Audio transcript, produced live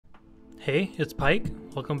Hey, it's Pike.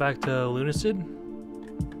 Welcome back to Lunacid.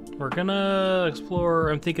 We're gonna explore,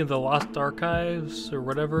 I'm thinking the Lost Archives or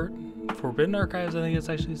whatever. Forbidden Archives, I think it's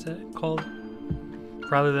actually called.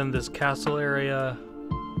 Rather than this castle area.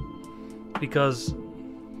 Because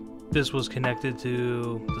this was connected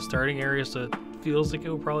to the starting area, so it feels like it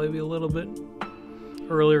will probably be a little bit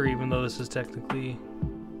earlier, even though this is technically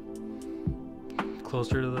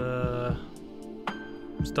closer to the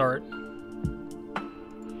start.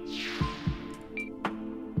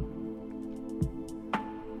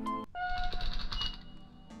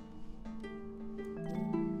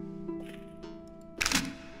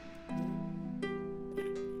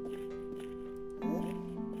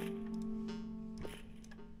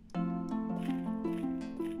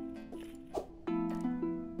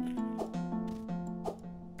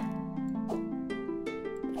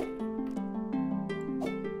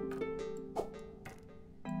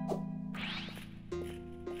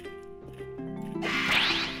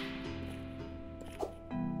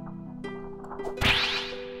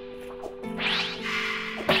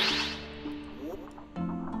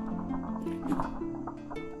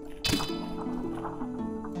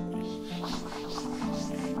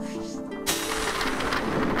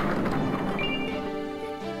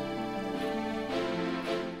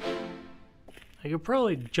 I could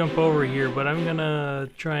probably jump over here, but I'm gonna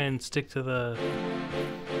try and stick to the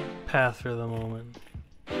path for the moment.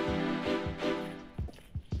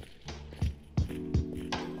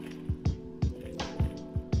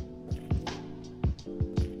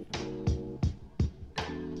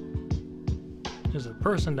 There's a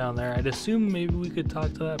person down there. I'd assume maybe we could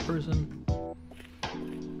talk to that person.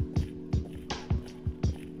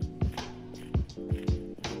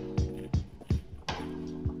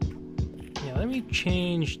 Let me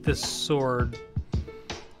change this sword,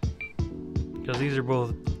 because these are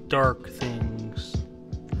both dark things,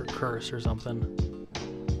 or curse or something.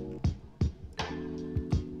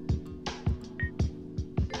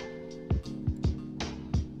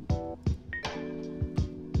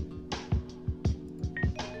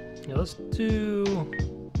 Yeah, let's do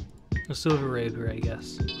a silver rapier, I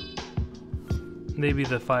guess. Maybe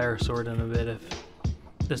the fire sword in a bit if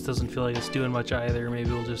this doesn't feel like it's doing much either.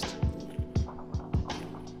 Maybe we'll just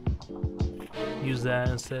use that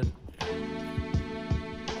instead.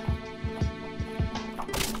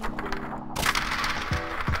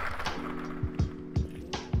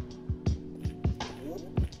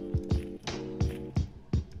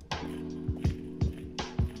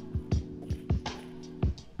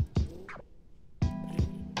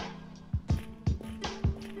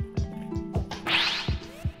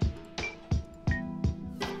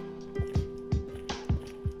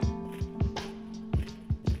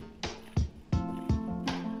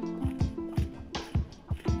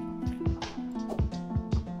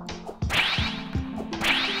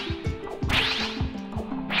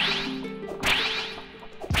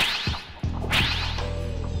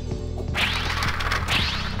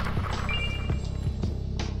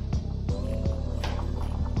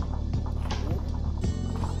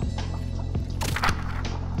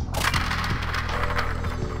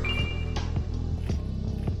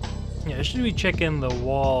 Yeah, I should be checking the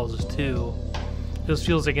walls too. This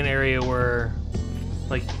feels like an area where,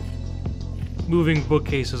 like, moving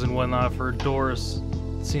bookcases and whatnot for doors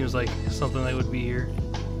seems like something that would be here.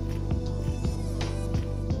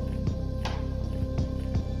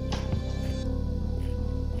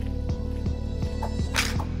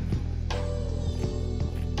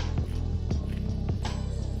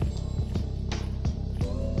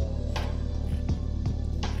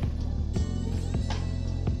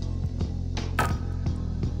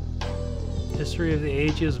 History of the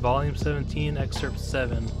Ages, Volume 17, Excerpt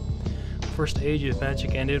 7. The first age of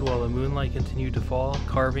magic ended while the moonlight continued to fall,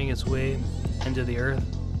 carving its way into the earth,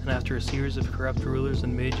 and after a series of corrupt rulers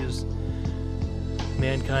and mages,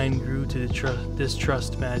 mankind grew to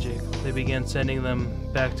distrust magic. They began sending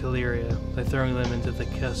them back to Lyria by throwing them into the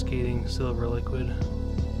cascading silver liquid.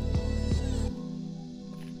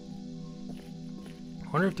 I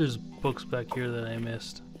wonder if there's books back here that I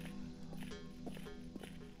missed,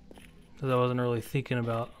 because I wasn't really thinking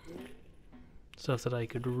about stuff that I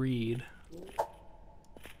could read.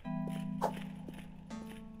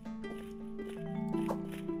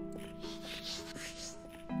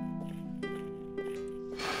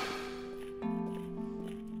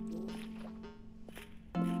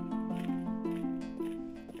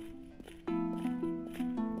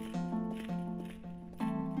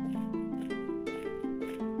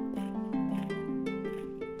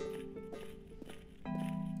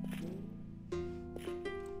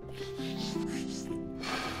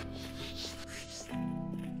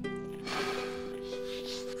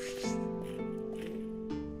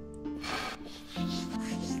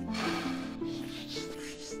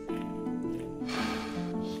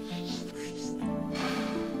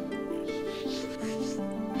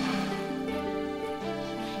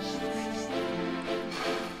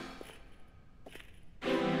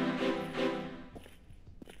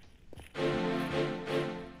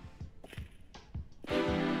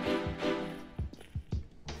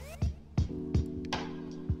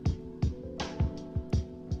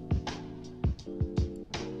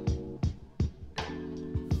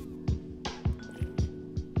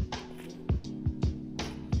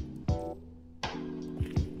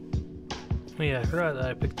 Oh yeah, I forgot that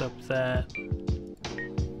I picked up that. It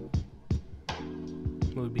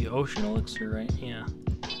would be ocean elixir, right? Yeah.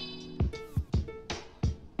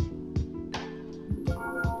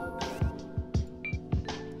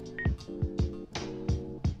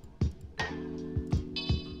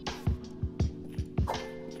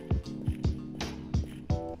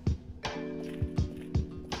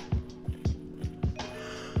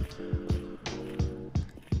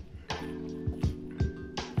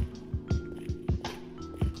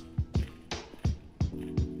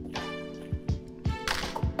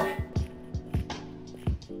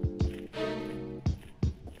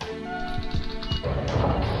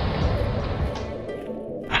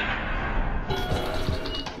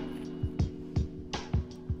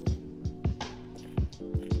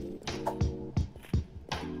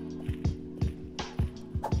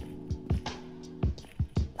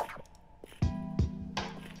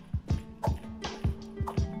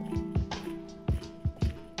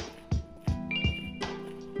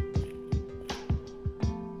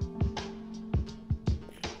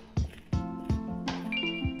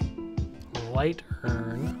 Light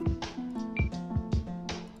urn.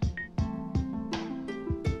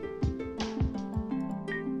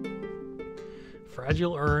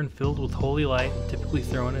 Fragile urn filled with holy light, typically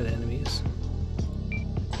thrown at enemies.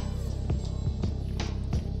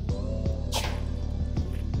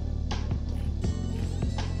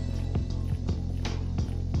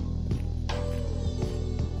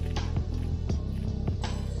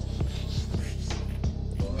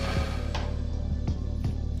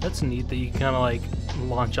 That's neat that you kind of like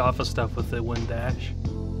launch off of stuff with the wind dash.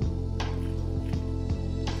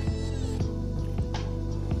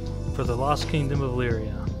 For the Lost Kingdom of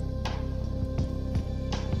Lyria.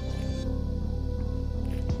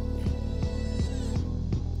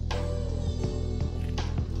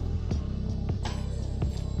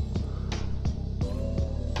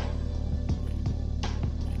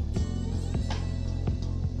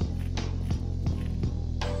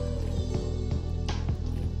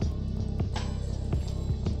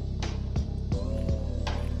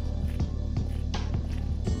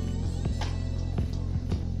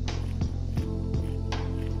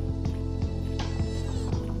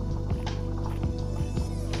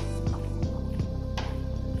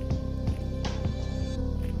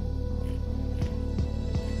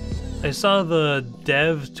 I saw the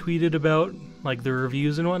dev tweeted about like the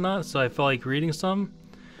reviews and whatnot, so I felt like reading some.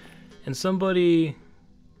 And somebody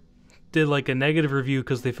did like a negative review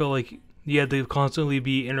because they felt like you had to constantly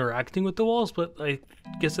be interacting with the walls, but I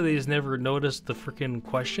guess that they just never noticed the freaking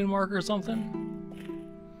question mark or something.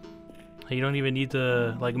 You don't even need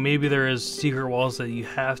to, like, maybe there is secret walls that you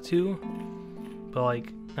have to, but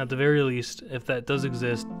like at the very least, if that does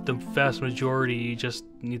exist, the vast majority you just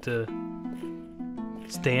need to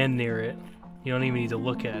stand near it. You don't even need to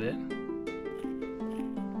look at it.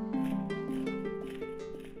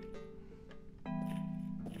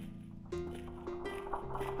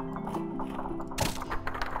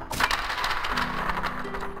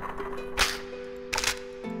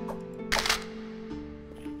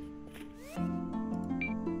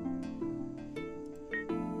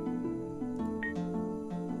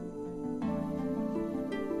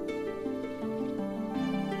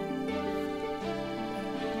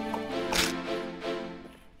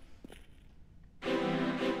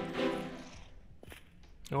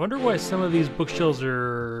 I wonder why some of these bookshelves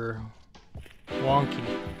are wonky.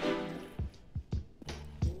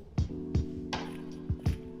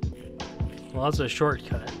 Well, that's a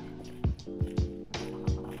shortcut.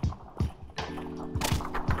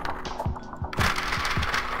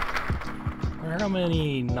 I wonder how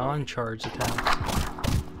many non-charge attacks.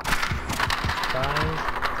 5.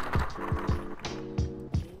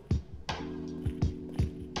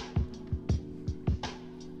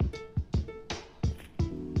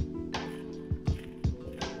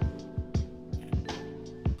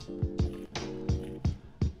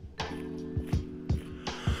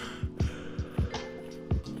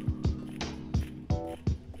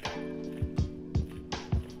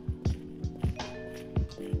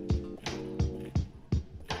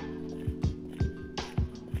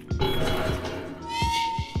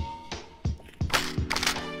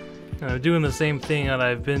 I'm doing the same thing that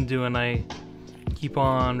I've been doing. I keep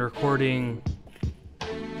on recording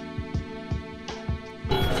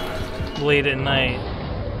late at night,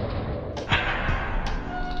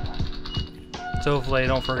 so hopefully I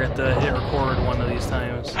don't forget to hit record one of these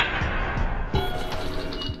times.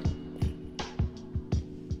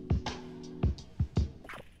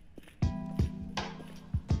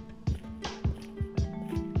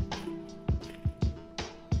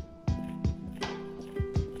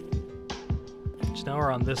 So now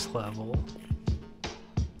we're on this level.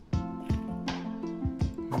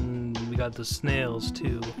 And we got the snails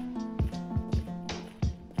too.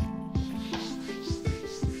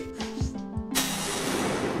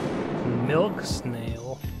 Milk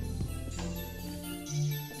snail.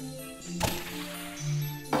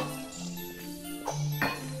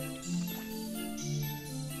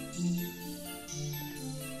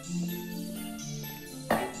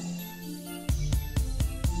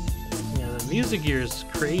 Music here is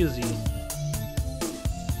crazy.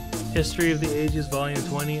 History of the Ages, Volume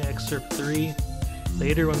 20, Excerpt 3.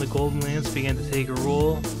 Later, when the Golden Lance began to take a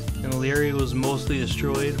role, and Illyria was mostly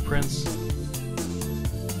destroyed, Prince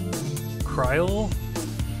Kryol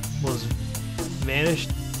was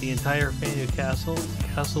vanished. The entire Fanu castle. The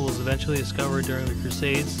castle was eventually discovered during the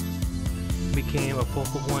Crusades, became a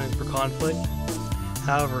focal point for conflict.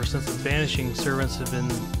 However, since its vanishing, its servants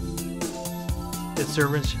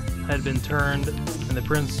had been turned, and the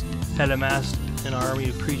prince had amassed an army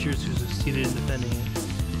of creatures who succeeded in defending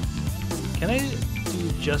it. Can I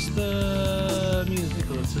do just the music?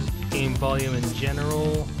 Let's just game volume in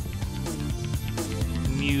general.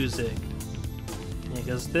 Music. Yeah,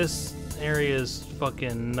 because this area is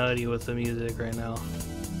fucking nutty with the music right now.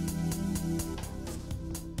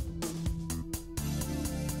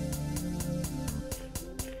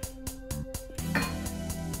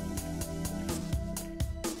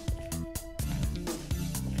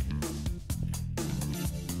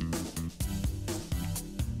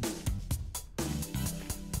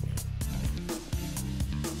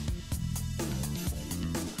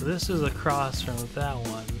 So this is across from that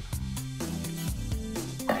one.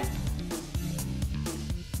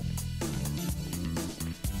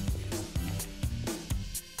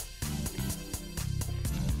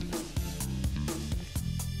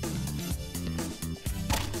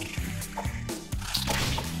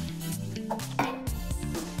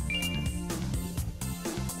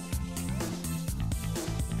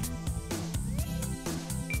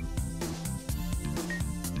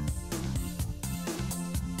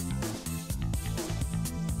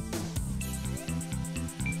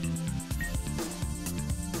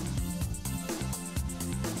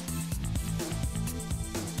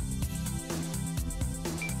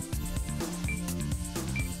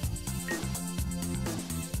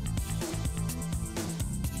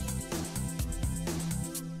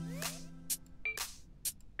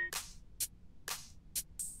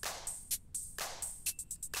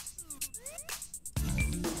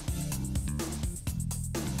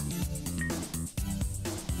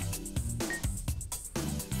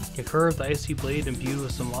 A curved icy blade imbued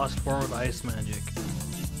with some lost form of ice magic.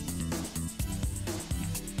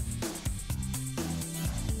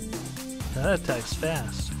 Now that attacks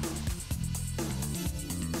fast.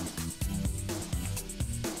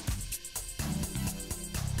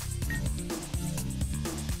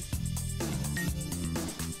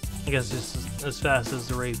 I guess just as fast as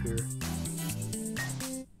the rapier.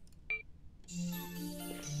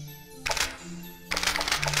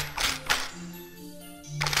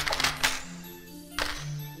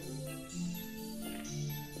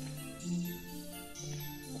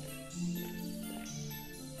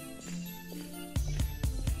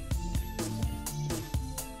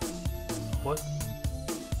 What?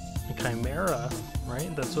 A chimera,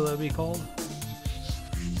 right? That's what that'd be called?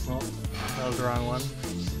 Oh, that was the wrong one.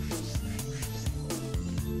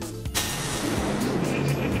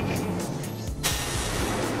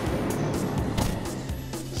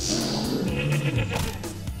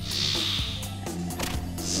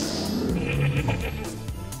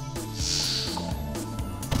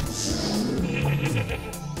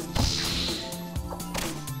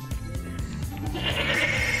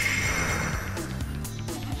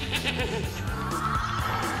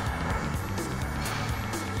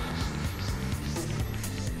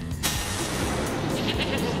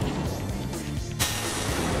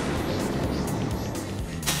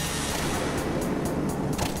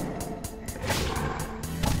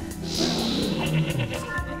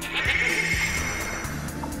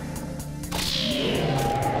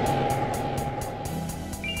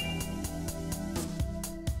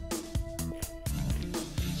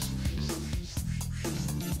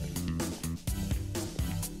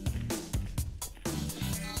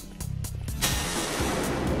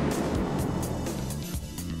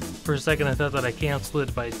 For a second I thought that I canceled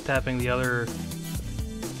it by tapping the other,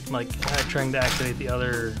 like trying to activate the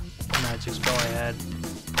other magic spell I had.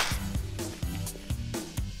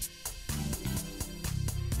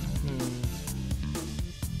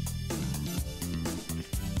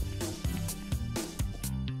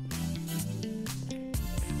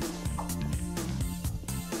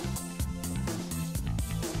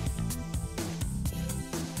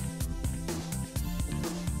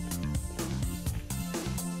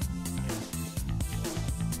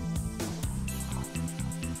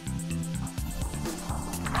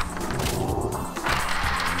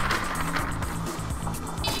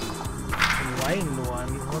 heightened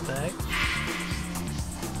one. What the heck?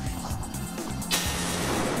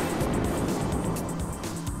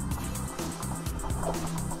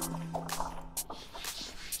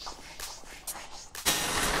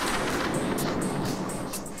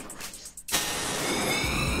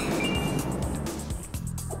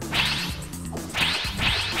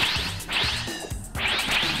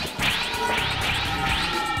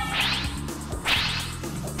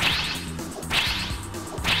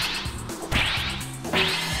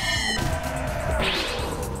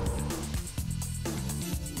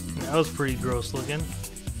 That was pretty gross looking.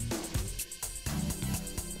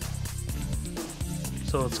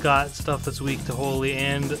 So it's got stuff that's weak to holy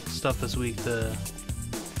and stuff that's weak to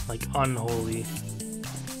like unholy.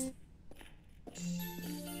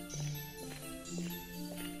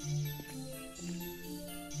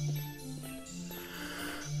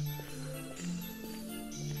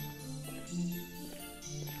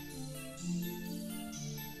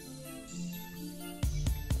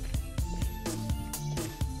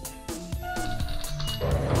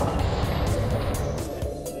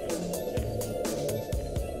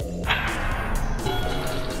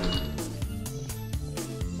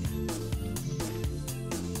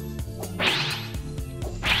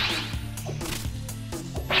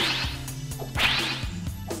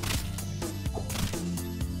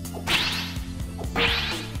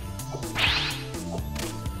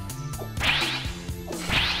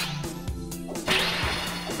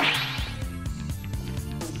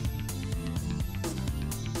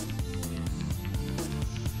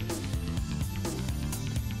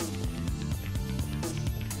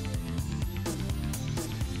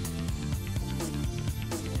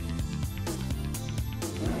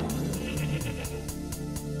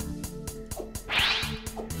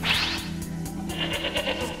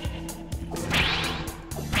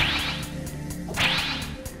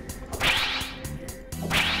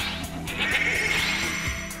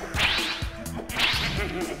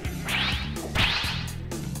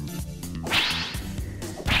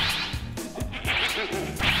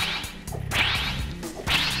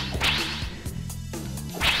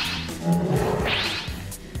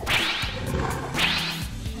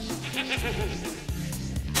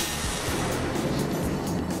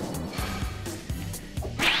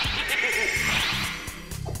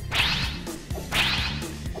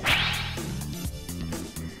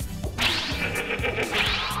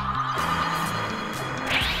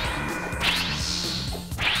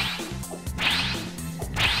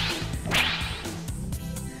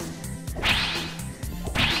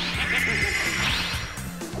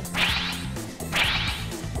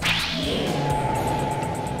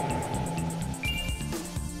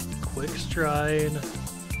 Stride.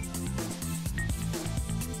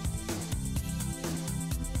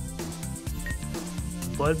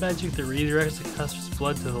 Blood magic that redirects the caster's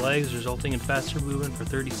blood to the legs, resulting in faster movement for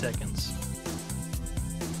 30 seconds.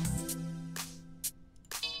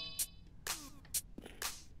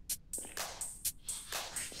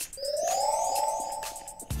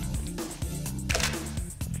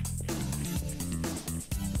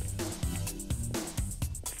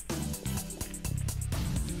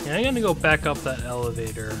 Yeah, I'm gonna go back up that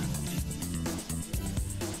elevator.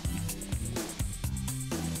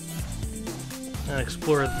 And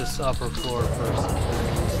explore this upper floor first.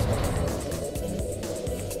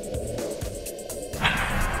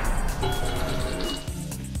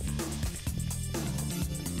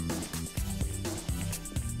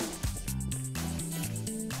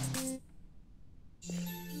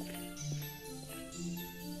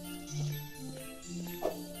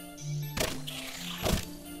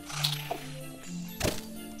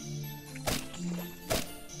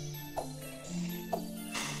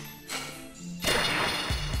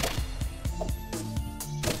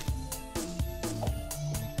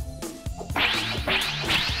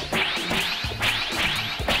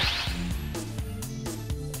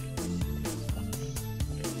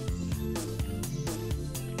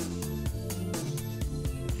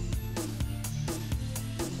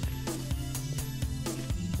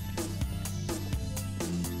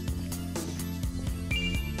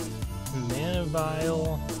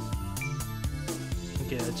 Vial.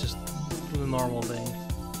 Okay, it's just the normal thing.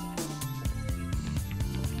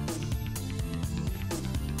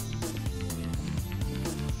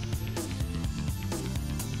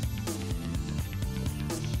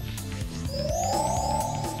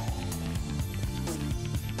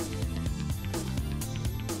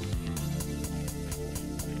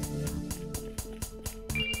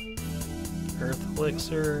 Earth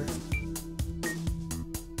elixir.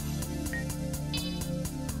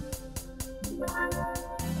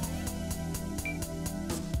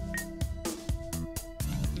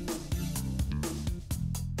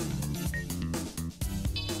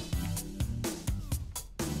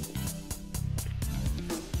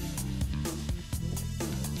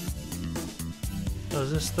 So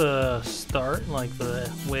is this the start, like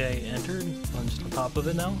the way I entered? I'm just on top of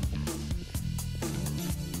it now?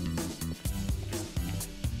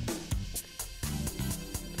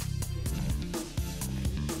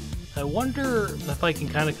 I wonder if I can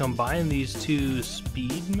kind of combine these two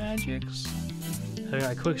speed magics. Having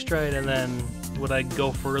my quick stride, and then would I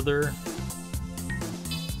go further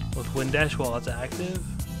with wind dash while it's active?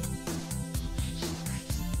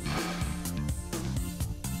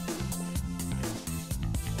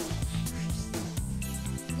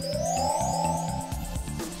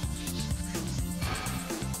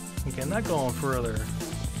 Okay, I'm not going further.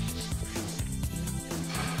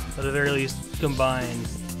 But at the very least, combined,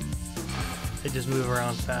 they just move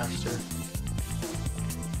around faster.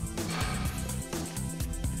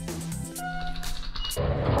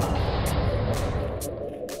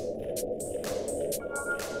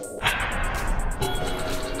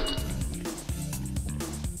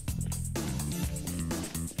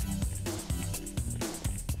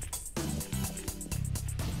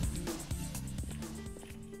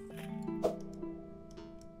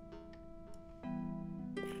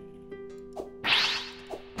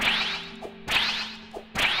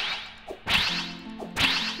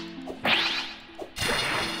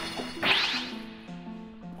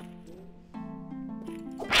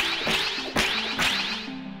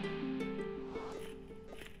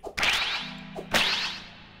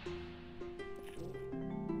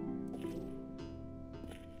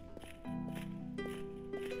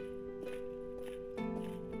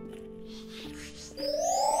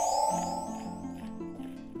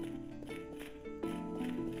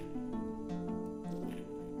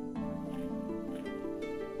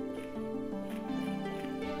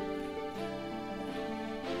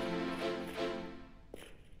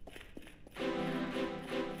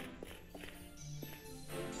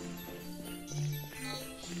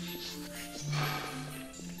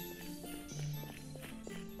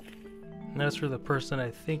 And that's where the person I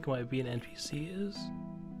think might be an NPC is.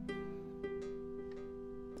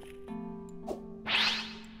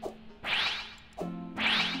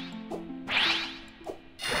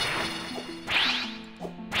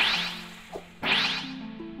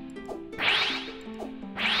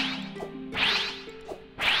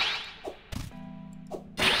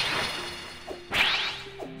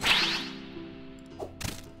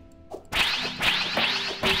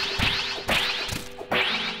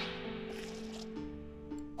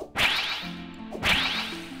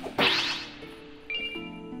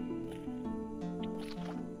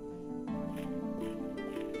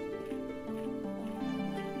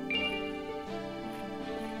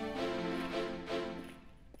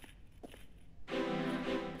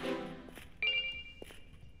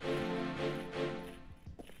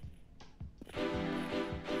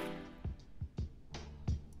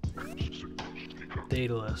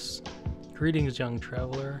 Daedalus. Greetings, young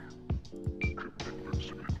traveler.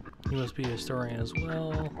 You must be a historian as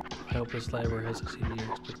well. I hope this library has exceeded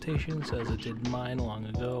your expectations, as it did mine long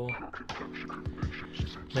ago.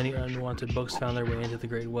 Many unwanted books found their way into the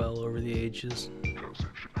Great Well over the ages.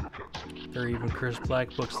 There are even cursed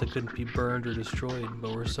black books that couldn't be burned or destroyed,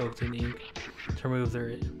 but were soaked in ink to remove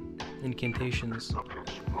their incantations.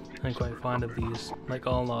 I'm quite fond of these. Like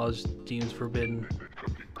all knowledge deemed forbidden,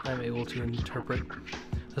 I'm able to interpret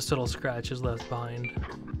the subtle scratches left behind.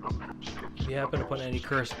 If you happen upon any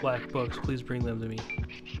cursed black books, please bring them to me.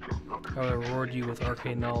 I will reward you with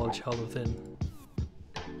arcane knowledge held within.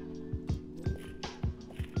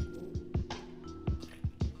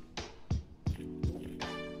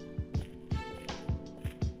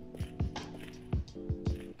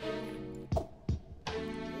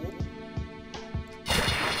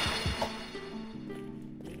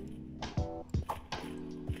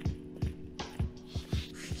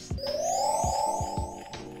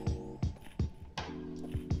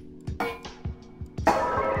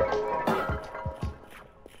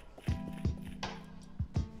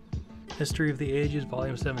 History of the Ages,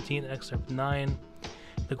 Volume 17, Excerpt 9.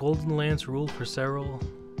 The Golden Lance ruled for several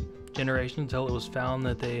generations until it was found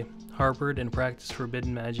that they harbored and practiced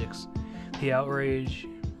forbidden magics. The outrage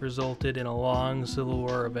resulted in a long civil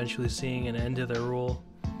war, eventually seeing an end to their rule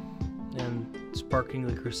and sparking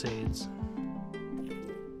the Crusades.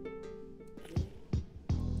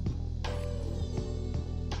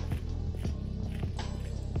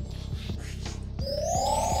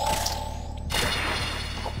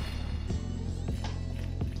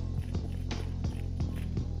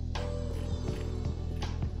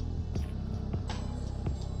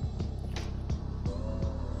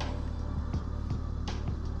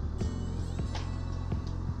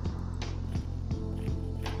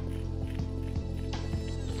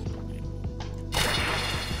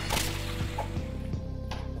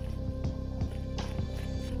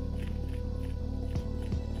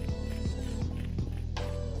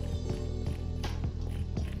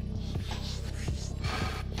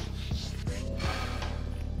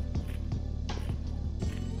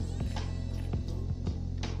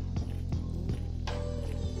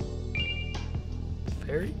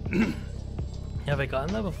 Fairy? Have I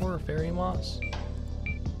gotten that before? Fairy moss?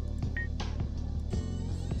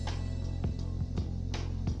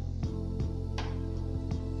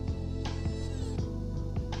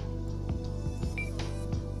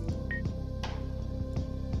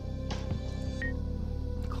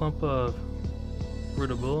 Clump of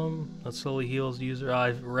Rutabullum that slowly heals user.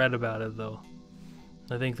 I've read about it though.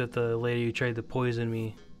 I think that the lady who tried to poison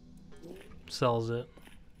me sells it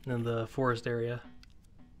in the forest area.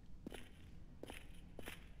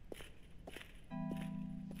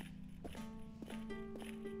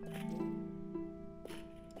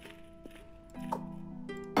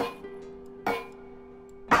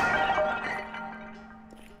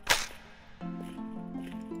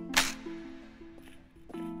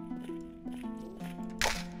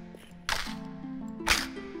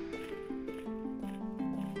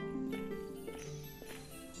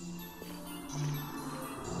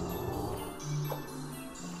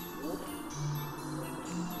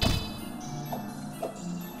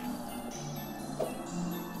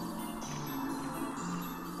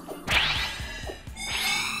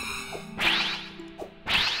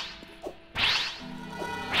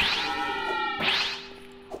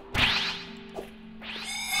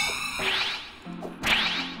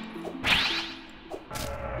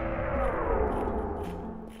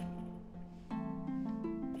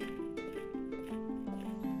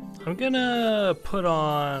 I'm gonna put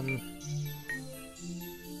on,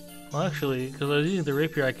 well actually, because I was using the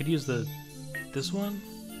rapier, I could use this one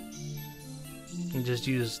and just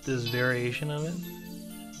use this variation of it,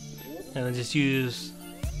 and then just use,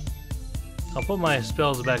 I'll put my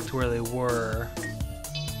spells back to where they were,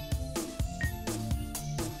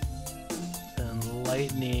 and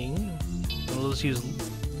lightning, and we'll just use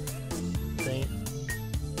thing.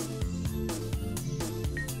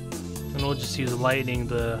 And we'll just use lightning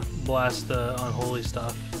to blast the unholy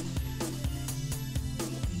stuff.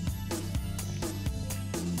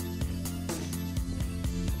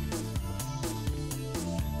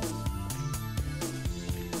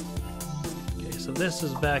 Okay, so this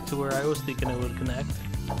is back to where I was thinking it would connect.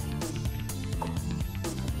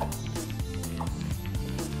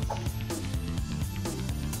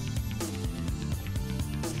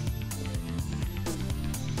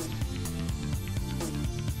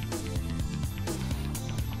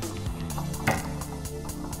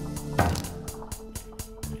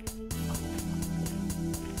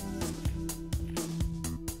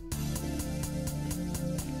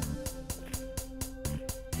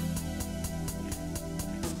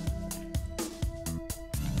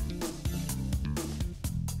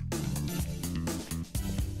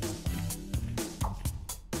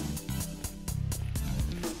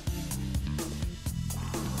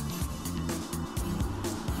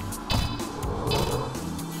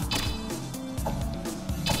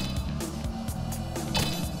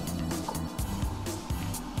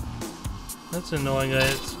 That's annoying,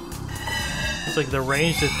 guys. It's like the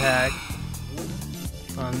ranged attack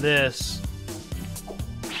on this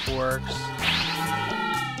works.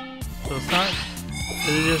 So it's not,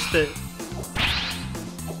 it's just that,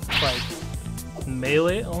 like,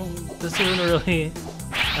 melee? Oh, this isn't really,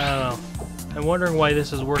 I don't know. I'm wondering why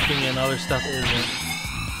this is working and other stuff isn't.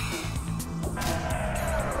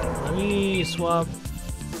 Let me swap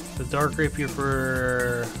the dark rapier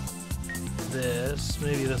for this.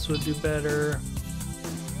 Maybe this would do better.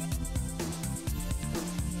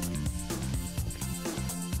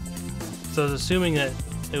 So I was assuming that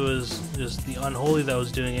it was just the unholy that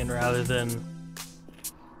was doing it rather than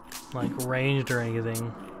like ranged or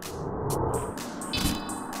anything.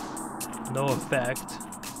 No effect.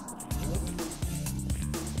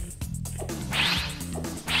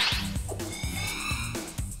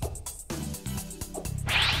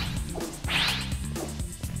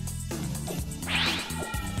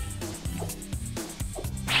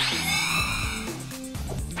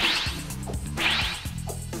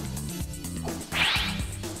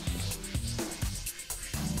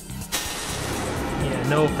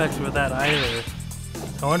 No effect with that either.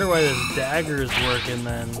 I wonder why this dagger is working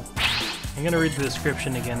then. I'm gonna read the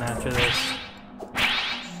description again after this.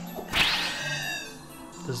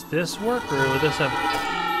 Does this work, or would this have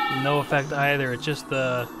no effect either? It's just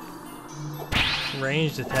the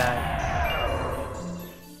ranged attack.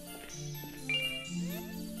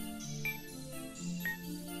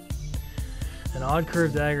 An odd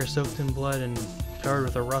curved dagger soaked in blood and covered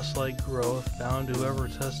with a rust-like growth, bound to whoever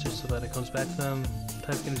touched it so that it comes back to them.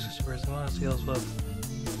 Type can use scales with.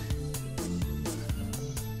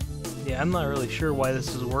 Yeah, I'm not really sure why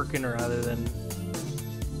this is working, or other than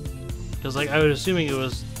because, like, I was assuming it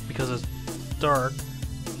was because it's dark.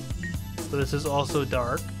 So this is also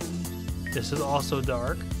dark. This is also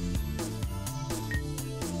dark.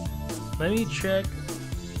 Let me check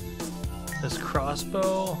this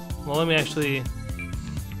crossbow. Well, let me actually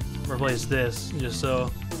replace this, just so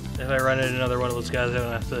if I run into another one of those guys, I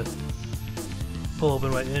don't have to pull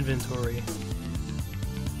open my inventory.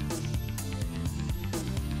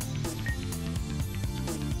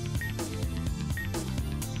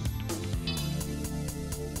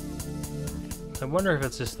 I wonder if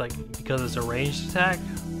it's just like because it's a ranged attack.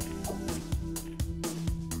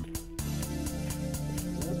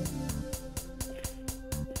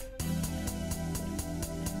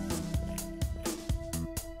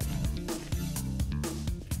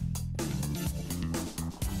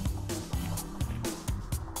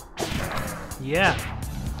 Yeah.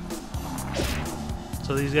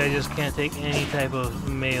 So these guys just can't take any type of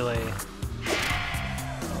melee.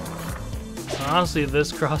 Honestly,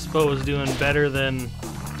 this crossbow is doing better than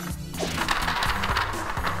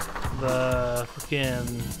the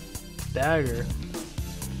freaking dagger.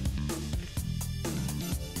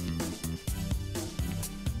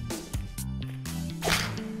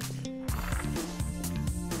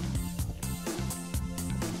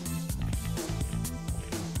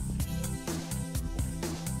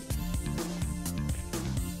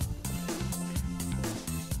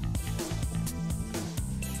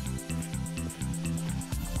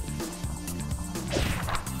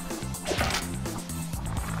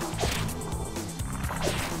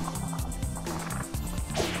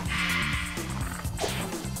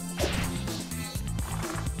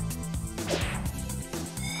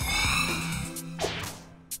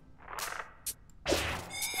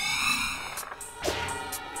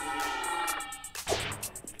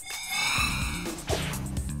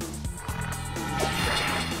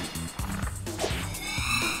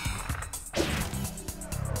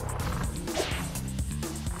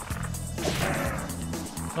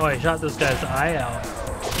 Oh, I shot this guy's eye out.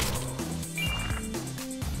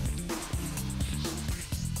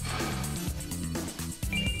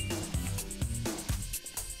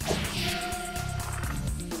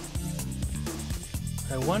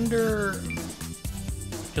 I wonder,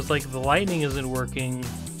 because like the lightning isn't working.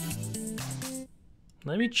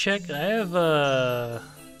 Let me check. I have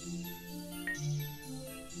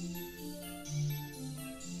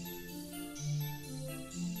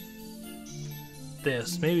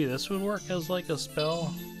this. Maybe this would work as like a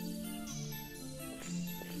spell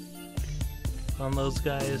on those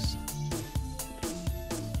guys.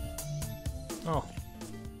 Oh.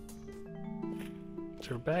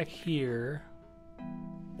 So we're back here.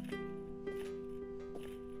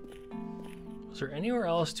 Is there anywhere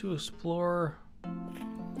else to explore?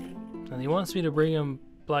 And he wants me to bring him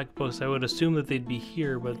black books. I would assume that they'd be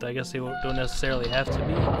here, but I guess they don't necessarily have to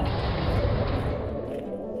be.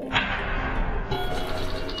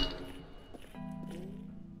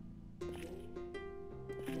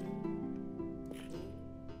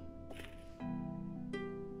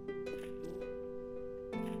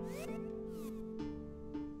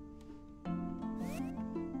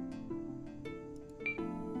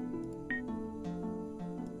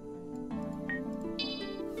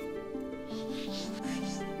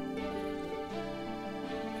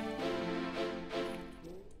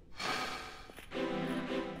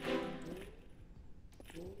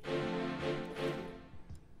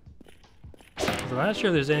 I'm not sure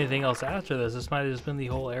if there's anything else after this. This might have just been the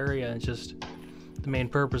whole area, and just the main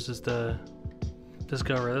purpose is to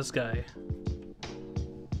discover this guy.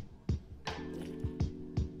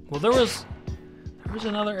 Well, there was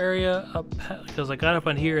another area up, because I got up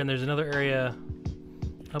on here, and there's another area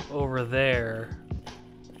up over there.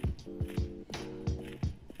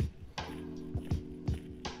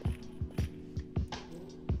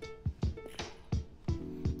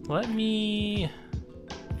 Let me...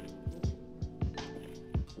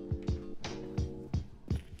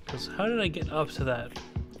 Because how did I get up to that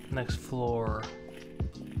next floor?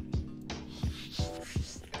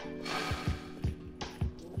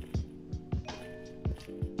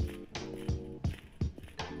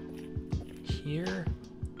 Here?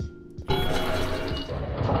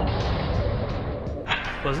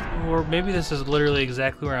 Or maybe this is literally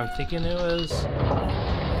exactly where I'm thinking it was.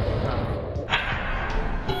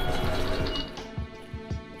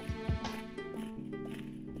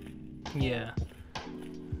 Yeah.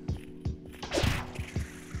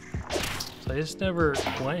 So I just never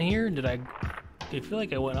went here? Did I feel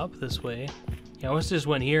like I went up this way. Yeah, I almost just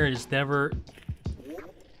went here and just never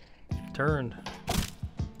turned.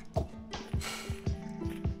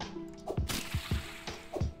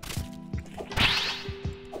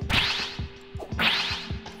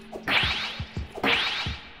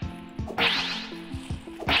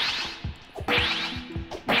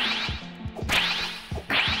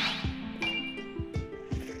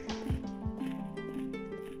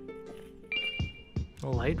 A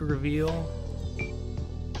light reveal.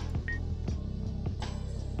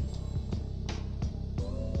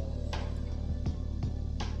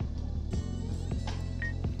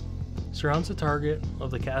 Surrounds the target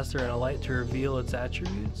of the caster and a light to reveal its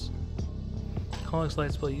attributes. Complex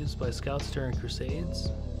light spell used by scouts during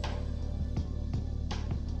crusades.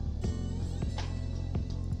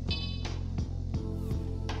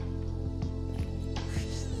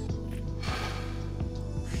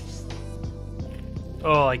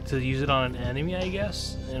 Oh, like to use it on an enemy, I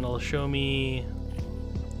guess? And it'll show me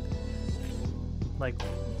like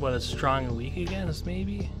what it's strong and weak against,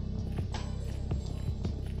 maybe?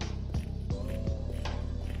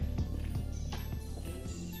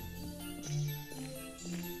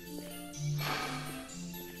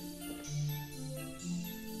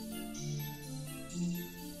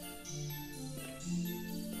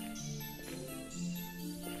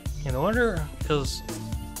 And I wonder, because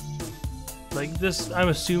like this, I'm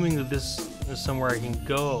assuming that this is somewhere I can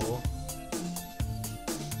go,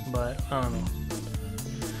 but I don't know.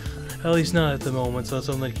 At least not at the moment, so that's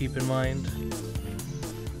something to keep in mind.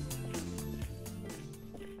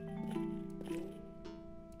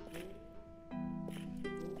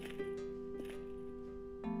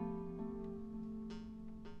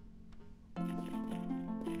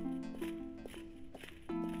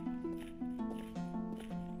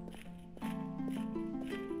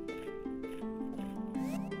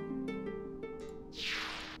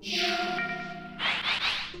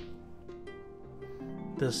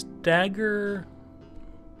 The stagger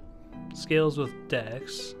scales with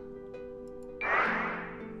dex.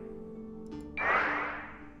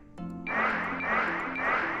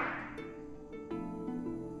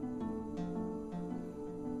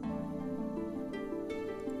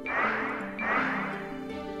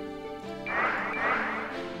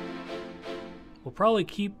 We'll probably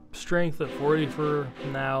keep strength at 40 for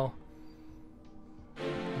now.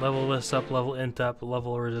 Level this up, level int up,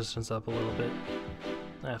 level resistance up a little bit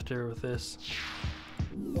after with this.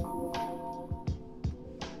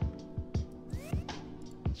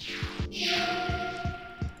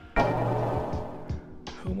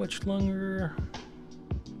 How much longer?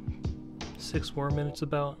 6 more minutes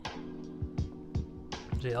about.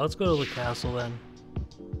 So yeah, let's go to the castle then.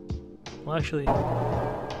 Well, actually,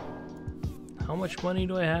 how much money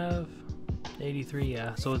do I have? 83,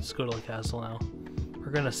 yeah, so let's go to the castle now.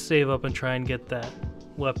 We're gonna save up and try and get that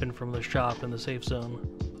weapon from the shop in the safe zone.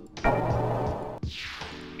 And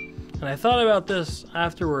I thought about this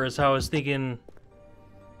afterwards, how I was thinking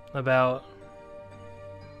about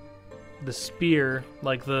the spear,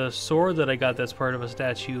 like the sword that I got that's part of a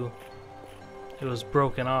statue, it was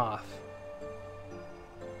broken off.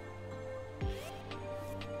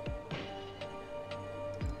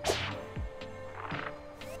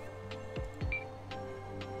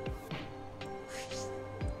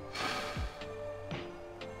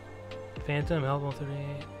 Phantom, health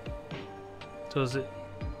 138. So is it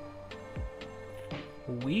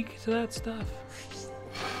weak to that stuff?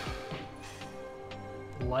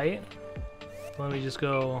 Light? Let me just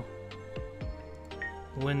go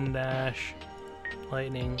wind dash,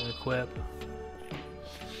 lightning, equip.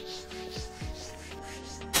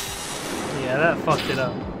 Yeah, that fucked it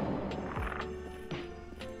up.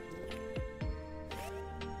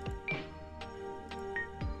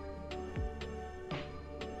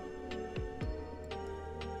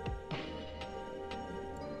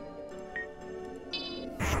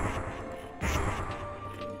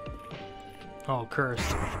 Oh,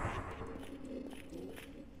 cursed.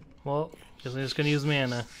 Well, guess I'm just gonna use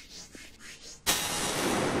mana.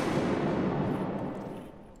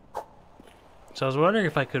 So I was wondering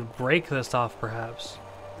if I could break this off, perhaps.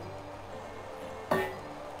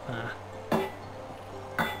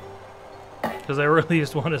 Because I really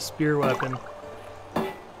just want a spear weapon.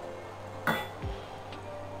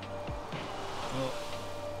 Oh.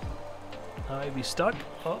 I might be stuck.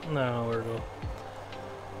 Oh, no, where to go?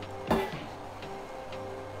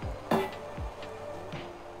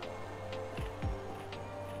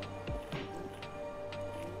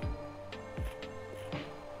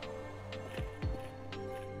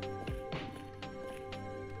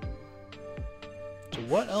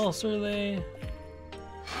 What else are they?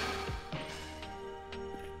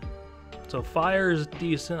 So fire is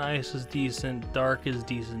decent, ice is decent, dark is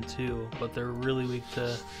decent too, but they're really weak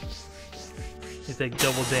to... They take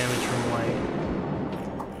double damage from light.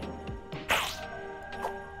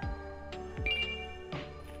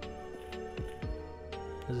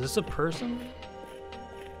 Is this a person?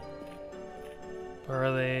 Or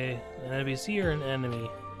are they an NPC or an enemy?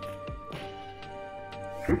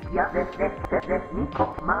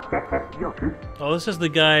 Oh, this is the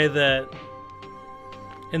guy that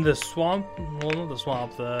in the swamp, well, not the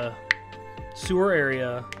swamp, the sewer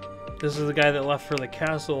area. This is the guy that left for the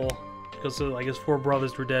castle because like his 4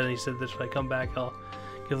 brothers were dead, and he said that if I come back, I'll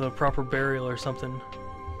give them a proper burial or something.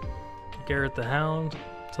 Garrett the Hound.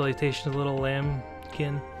 Salutations, little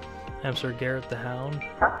lambkin. I'm Sir Garrett the Hound.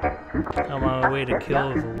 I'm on my way to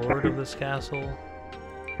kill the lord of this castle,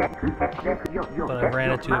 but I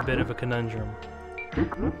ran into a bit of a conundrum.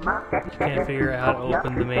 Can't figure out how to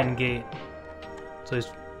open the main gate. So he's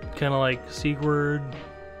kind of like Sigurd,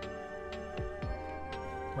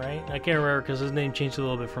 right? I can't remember because his name changed a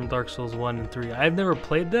little bit from Dark Souls 1 and 3. I've never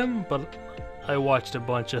played them, but I watched a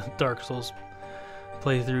bunch of Dark Souls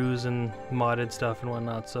playthroughs and modded stuff and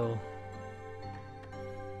whatnot, so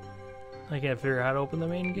I can't figure out how to open the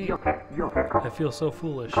main gate. I feel so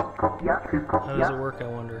foolish. How does it work, I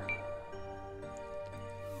wonder?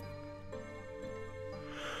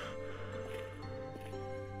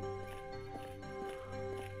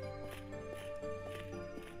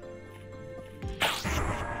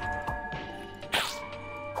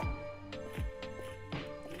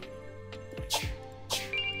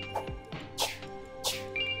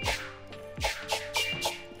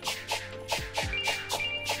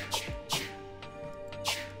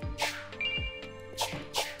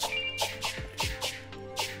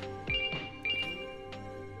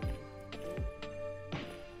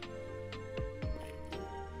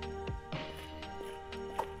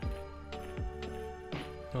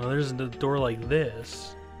 Well, there's a door like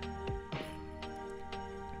this.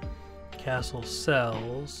 Castle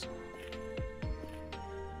cells.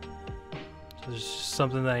 So there's just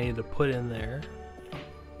something that I need to put in there.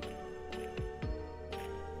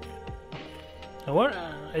 I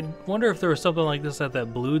wonder if there was something like this at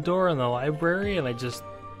that blue door in the library and I just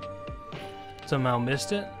somehow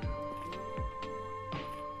missed it.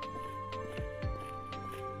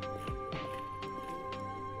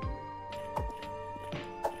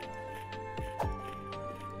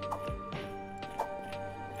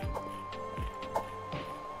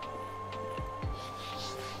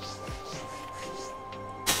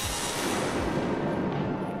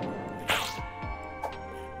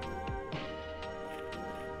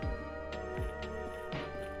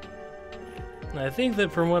 I think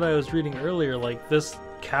that from what I was reading earlier, like this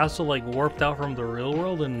castle like warped out from the real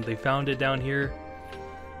world and they found it down here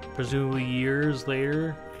presumably years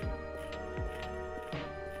later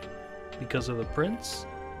because of the prince.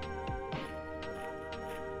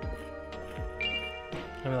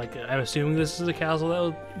 I mean, like, I'm assuming this is the castle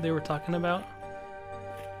that they were talking about.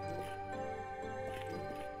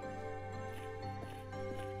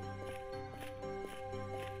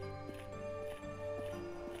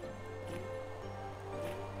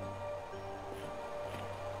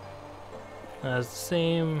 Has the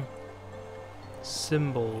same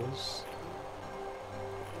symbols.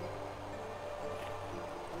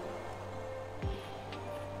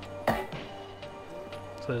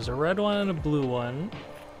 So there's a red one and a blue one.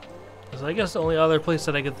 So I guess the only other place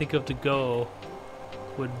that I could think of to go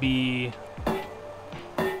would be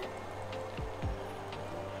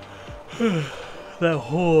that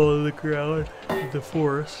hole in the ground in the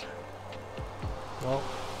forest. Well,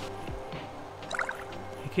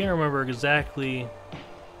 I can't remember exactly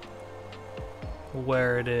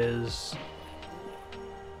where it is.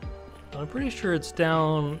 I'm pretty sure it's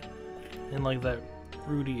down in like that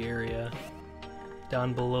Rudy area,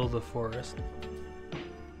 down below the forest.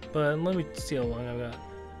 But let me see how long I've got.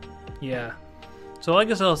 Yeah. So I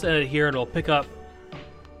guess I'll just end it here and I'll pick up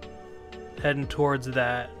heading towards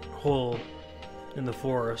that hole in the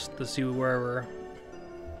forest to see wherever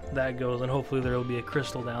that goes, and hopefully there will be a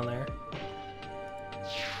crystal down there.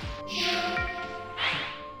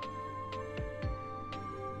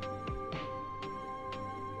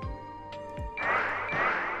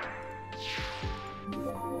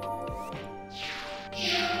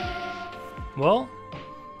 Well,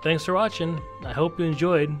 thanks for watching. I hope you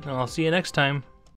enjoyed, and I'll see you next time.